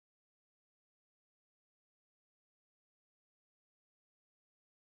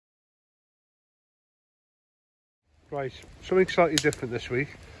Right, something slightly different this week.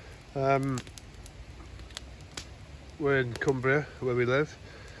 We're in Cumbria, where we live,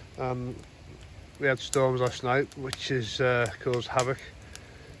 and we had storms last night, which has caused havoc.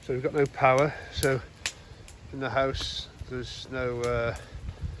 So we've got no power, so in the house there's no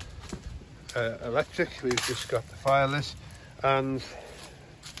electric. We've just got the fire lit, and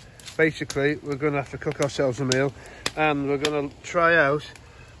basically we're going to have to cook ourselves a meal, and we're going to try out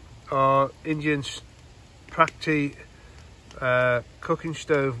our Indian Prakti cooking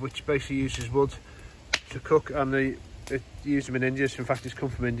stove, which basically uses wood to cook, and they use them in India, so in fact it's come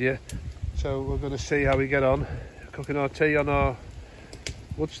from India. So we're going to see how we get on cooking our tea on our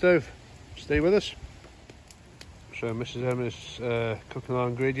wood stove. Stay with us. So Mrs. Emma's cooking our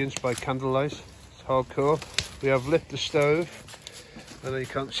ingredients by candlelight. It's hardcore. We have lit the stove. I know you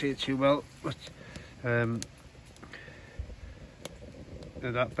can't see it too well, but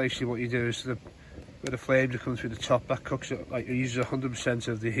that basically what you do is where the flames are coming through the top, that cooks it, like, it uses 100%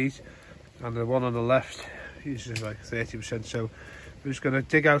 of the heat, and the one on the left uses like 30%. So we're just going to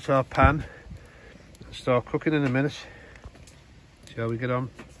dig out our pan and start cooking in a minute. See how we get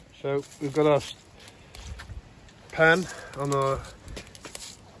on. So we've got our pan on our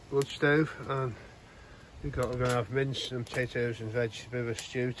wood stove, and we're going to have mince and potatoes and veg, a bit of a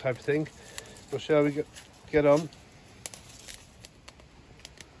stew type of thing. We'll see how we get on.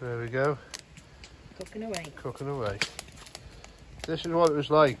 There we go. Cooking away. Cooking away. This is what it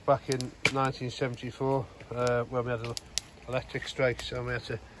was like back in 1974 when we had an electric strike, so we had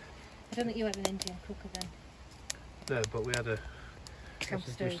to... I don't think you had an Indian cooker then. No, but we had a... Camp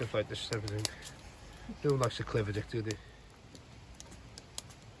do stove. stuff like this, everything. No one likes a clever dick, do they?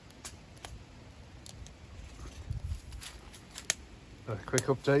 A quick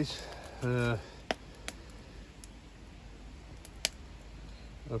update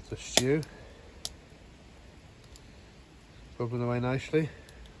of the stew. Bubbling away nicely.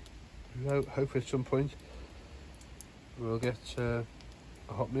 Hopefully at some point we'll get a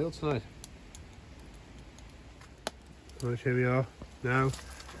hot meal tonight. Right, here we are now.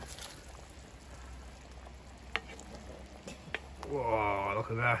 Whoa, look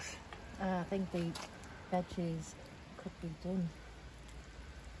at that. I think the veggies could be done.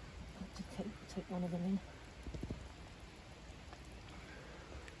 I'll have to take one of them in.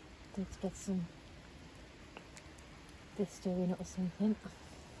 Let's get some this stew in it or something.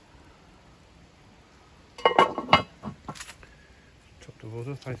 Top the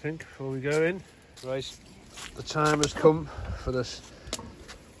water, I think, before we go in. Right, the time has come for this.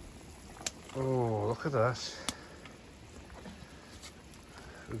 Oh, look at that.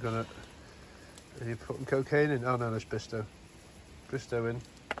 We're gonna... Are you putting cocaine in? Oh no, there's Bisto. Bisto in.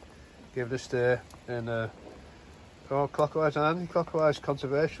 Give it a stir in clockwise and anti-clockwise,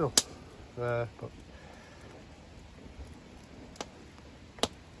 controversial. But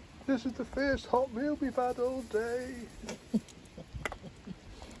this is the first hot meal we've had all day. I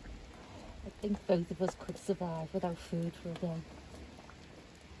think both of us could survive without food for a day.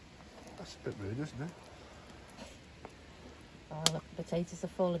 That's a bit rude, isn't it? Oh look, the potatoes are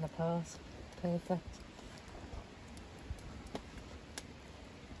falling apart. Perfect.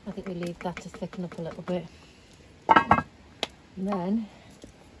 I think we leave that to thicken up a little bit. And then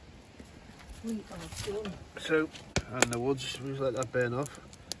we are done. So, and the woods, we just let that burn off.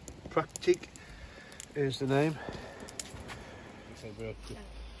 Prakti is the name.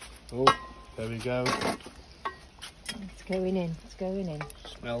 Oh, there we go. It's going in, it's going in.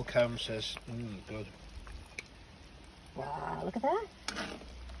 Smell cam says, good. Wow, look at that.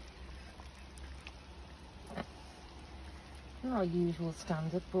 Not our usual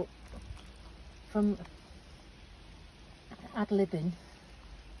standard, but from ad-libbing,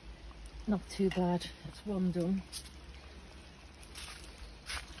 not too bad. It's one done.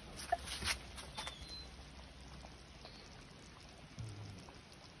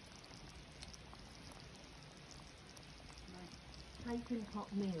 Taking hot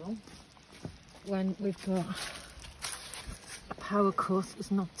meal when we've got a power cut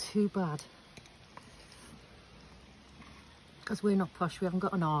is not too bad. Because we're not posh, we haven't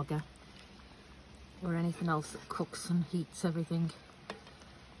got an auger or anything else that cooks and heats everything.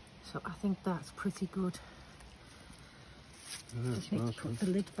 So I think that's pretty good. Just need to put the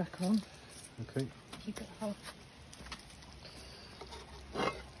lid back on. Okay. Keep it hot.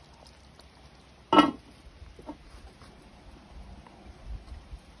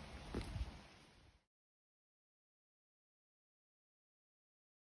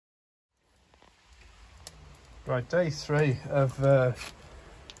 Right, day 3 of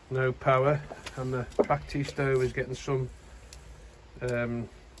no power, and the Prakti stove is getting some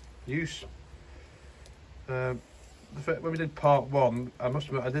use. when we did part 1, I must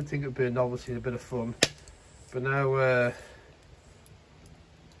admit I did think it would be a novelty and a bit of fun, but now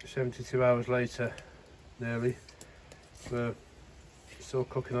 72 hours later nearly, we're still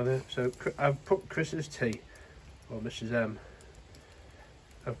cooking on it. So I've put Chris's tea, or Mrs M,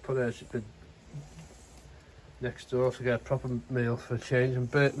 I've put her next door to get a proper meal for a change,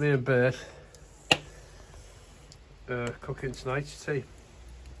 and me and Bert cooking tonight's tea.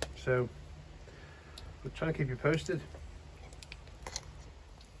 So we'll try and keep you posted.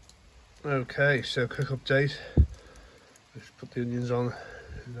 Okay, so quick update. Just put the onions on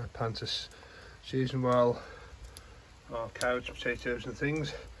in that pan to season while our carrots, potatoes and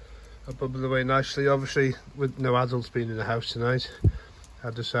things are bubbling away nicely. Obviously, with no adults being in the house tonight, I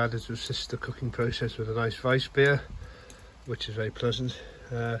decided to assist the cooking process with a nice vice beer, which is very pleasant.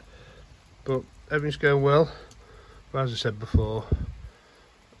 But everything's going well. But as I said before,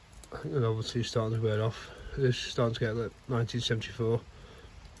 I think the novelty is starting to wear off. It is starting to get like 1974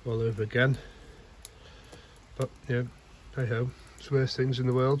 all over again. But yeah, hey ho, it's the worst things in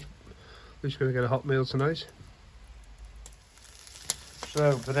the world. We're just going to get a hot meal tonight.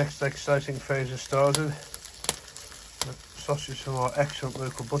 So the next exciting phase has started. The sausage from our excellent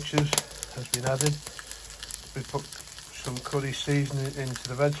local butchers has been added. We put some curry seasoning into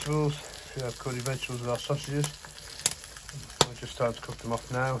the vegetables. We have curry vegetables with our sausages. We're just starting to cook them off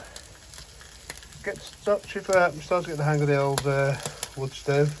now. I'm starting to get the hang of the old wood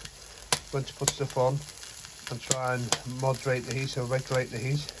stove, when to put stuff on and try and moderate the heat or regulate the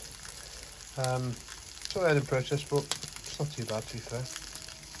heat. It's a learning process, but it's not too bad to be fair.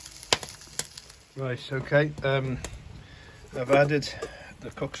 Right, okay, I've added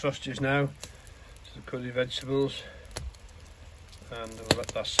the cooked sausages now to the curry vegetables, and I'll let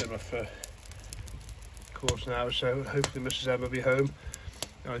that simmer for a quarter of an hour. So hopefully Mrs M will be home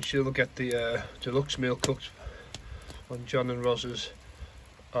and she'll get the deluxe meal cooked on John and Roz's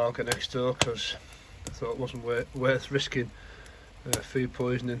Arga next door, because I thought it wasn't worth risking food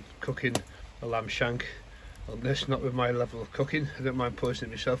poisoning cooking a lamb shank on this, not with my level of cooking. I don't mind poisoning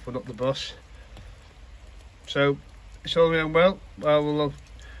myself, but not the boss. So it's all going well. We'll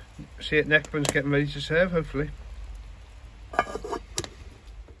see it next when it's getting ready to serve, hopefully.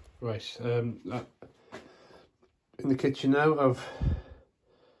 Right, in the kitchen now, I've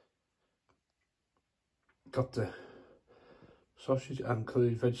got the sausage and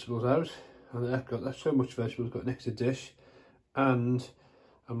curry vegetables out, and I've got so much vegetables, got an extra dish, and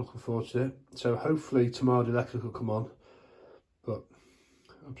I'm looking forward to it. So hopefully tomorrow the electric will come on, but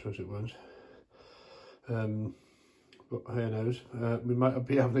I'm sure it won't. But who knows, we might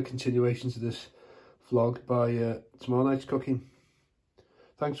be having a continuation to this vlog by tomorrow night's cooking.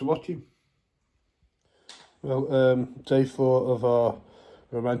 Thanks for watching. Well, day 4 of our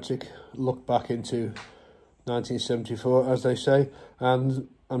romantic look back into 1974, as they say, and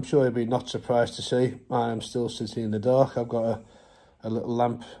I'm sure you'll be not surprised to see I am still sitting in the dark. I've got a little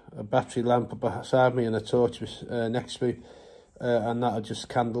lamp, a battery lamp beside me, and a torch next to me, and that are just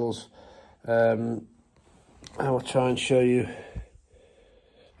candles. I will try and show you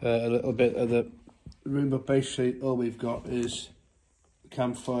a little bit of the room, but basically all we've got is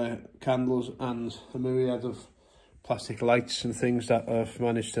campfire candles and a myriad of plastic lights and things that I've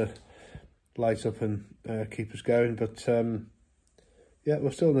managed to light up and keep us going. But yeah,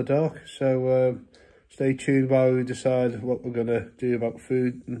 we're still in the dark, so stay tuned while we decide what we're going to do about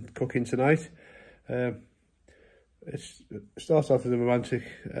food and cooking tonight. It starts off with a romantic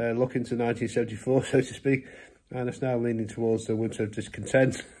look into 1974, so to speak, and it's now leaning towards the winter of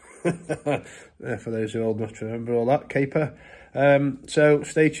discontent. For those who are old enough to remember all that caper. So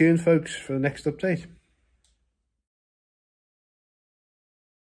stay tuned, folks, for the next update.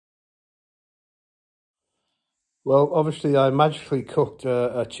 Well, obviously I magically cooked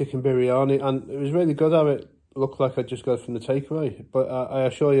a chicken biryani, and it was really good. It looked like I just got it from the takeaway, but I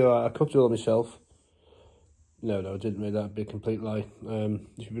assure you I cooked it all myself. No, I didn't really. That'd be a complete lie.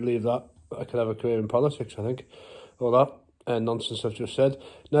 If you believe that, I could have a career in politics, I think. All that nonsense I've just said.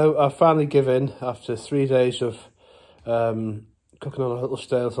 No, I finally give in after 3 days of cooking on a little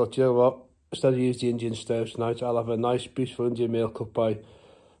stove. I thought, you know what, instead of using the Indian stove tonight, I'll have a nice, beautiful Indian meal cooked by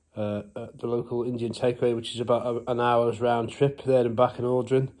the local Indian takeaway, which is about an hour's round trip there and back in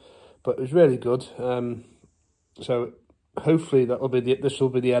Aldrin. But it was really good. So hopefully this will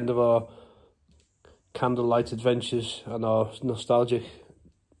be the end of our candlelight adventures and our nostalgic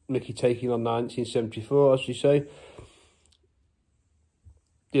Mickey taking on 1974, as we say.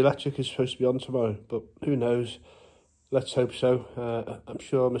 The electric is supposed to be on tomorrow, but who knows? Let's hope so. I'm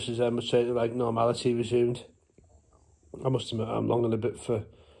sure Mrs M would say like normality resumed. I must admit I'm longing a bit for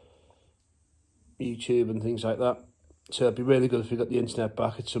YouTube and things like that. So it'd be really good if we got the internet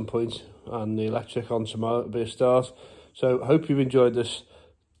back at some point and the electric on tomorrow. It'll be a start. So I hope you've enjoyed this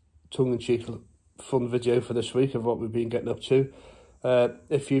tongue-in-cheek fun video for this week of what we've been getting up to.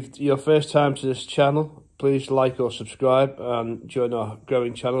 If you've your first time to this channel, please like or subscribe and join our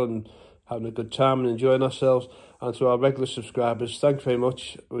growing channel and having a good time and enjoying ourselves. And to our regular subscribers, thank you very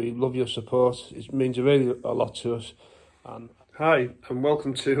much. We love your support. It means really a lot to us. And hi, and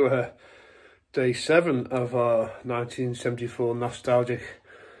welcome to day 7 of our 1974 nostalgic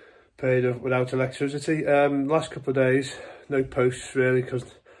period of without electricity. Last couple of days, no posts really, because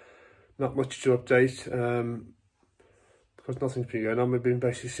not much to update. Because nothing's been going on. We've been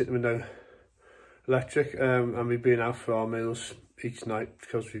basically sitting with no electric, and we've been out for our meals each night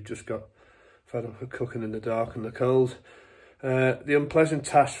because we've just got fed up with cooking in the dark and the cold. The unpleasant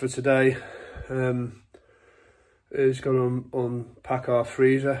task for today is going to unpack our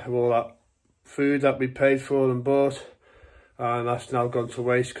freezer of all that food that we paid for and bought, and that's now gone to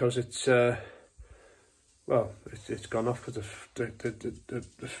waste because it's well, it's gone off because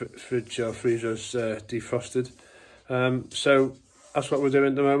the fridge or freezer is defrosted. So that's what we're doing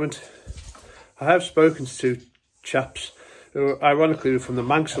at the moment. I have spoken to 2 chaps who are ironically from the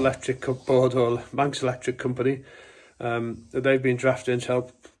Manx Electric Board or Manx Electric Company. They've been drafted in to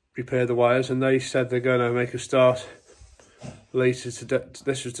help repair the wires, and they said they're going to make a start later today.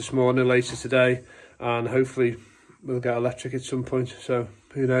 This was this morning, later today, and hopefully we'll get electric at some point. So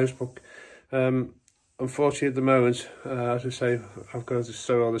who knows? But unfortunately at the moment, as I say, I've got to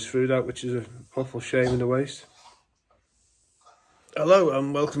throw all this food out, which is an awful shame and a waste. Hello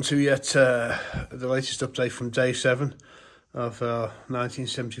and welcome to yet the latest update from day 7 of our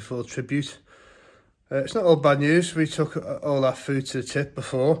 1974 tribute. It's not all bad news. We took all our food to the tip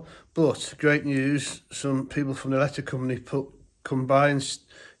before, but great news. Some people from the electric company come by and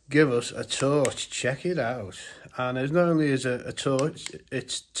give us a torch. Check it out. And it's not only is a torch,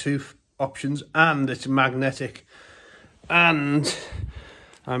 it's 2 options and it's magnetic. And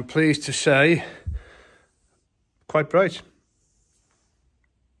I'm pleased to say, quite bright.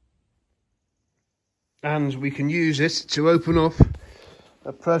 And we can use it to open up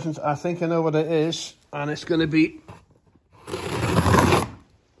a present. I think I know what it is, and it's going to be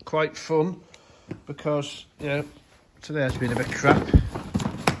quite fun because, you know, today has been a bit crap.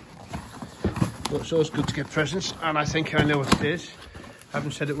 But it's always good to get presents, and I think I know what it is. I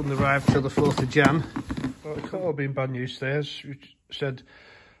haven't said it wouldn't arrive till the 4th of Jan. But it can't all been bad news today. As we said,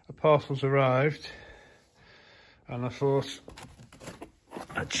 a parcel's arrived, and I thought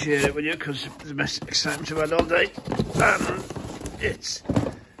I'd share it with you because it's the best excitement I've had all day. And it's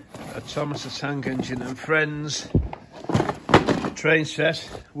a Thomas the Tank Engine and Friends train set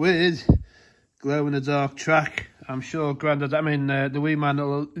with glow-in-the-dark track. I'm sure Grandad, the wee man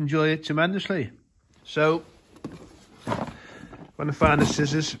will enjoy it tremendously. So, when I find the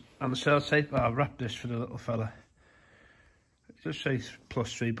scissors and the sellotape, I'll wrap this for the little fella. It does say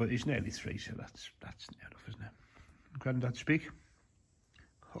 +3, but he's nearly 3, so that's near enough, isn't it? Grandad, speak.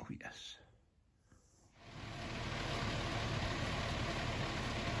 Oh, yes.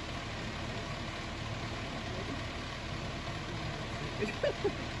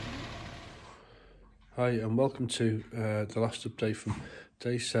 Hi, and welcome to the last update from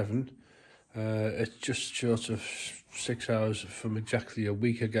day 7. It's just short of 6 hours from exactly a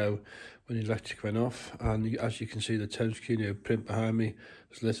week ago when the electric went off, and as you can see, the Thames Cuneo print behind me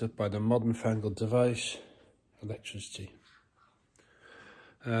is lit up by the modern fangled device, electricity.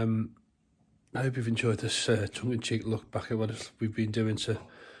 I hope you've enjoyed this tongue-in-cheek look back at what we've been doing to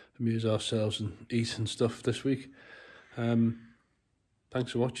amuse ourselves and eat and stuff this week.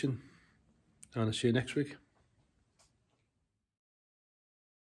 Thanks for watching, and I'll see you next week.